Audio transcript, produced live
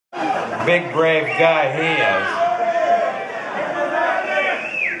Big, brave guy he is.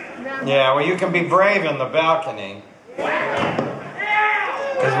 Yeah, well, you can be brave in the balcony.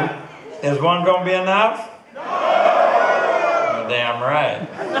 Is one going to be enough? You're damn right.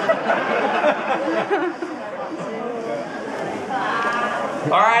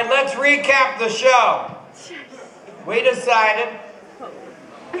 All right, let's recap the show. We decided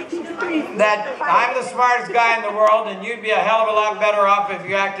that I'm the smartest guy in the world and you'd be a hell of a lot better off if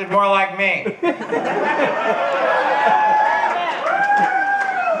you acted more like me.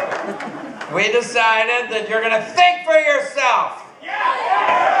 We decided that you're going to think for yourself.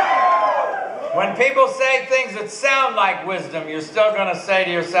 When people say things that sound like wisdom, you're still going to say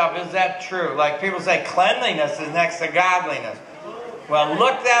to yourself, is that true? Like people say cleanliness is next to godliness. Well,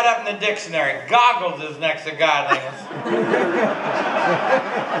 look that up in the dictionary. Goggles is next to godliness.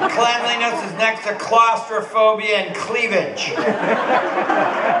 Cleanliness is next to claustrophobia and cleavage.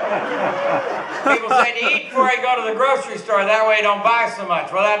 People say to eat before you go to the grocery store, that way you don't buy so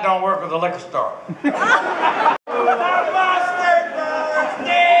much. Well, that don't work with the liquor store.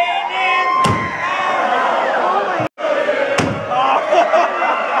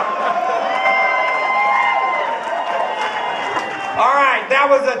 That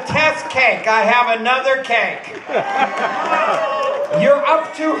was a test cake. I have another cake. You're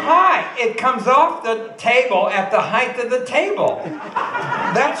up too high. It comes off the table at the height of the table.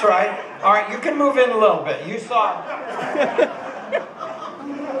 That's right. All right, you can move in a little bit. You saw.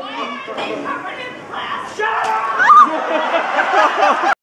 Shut up!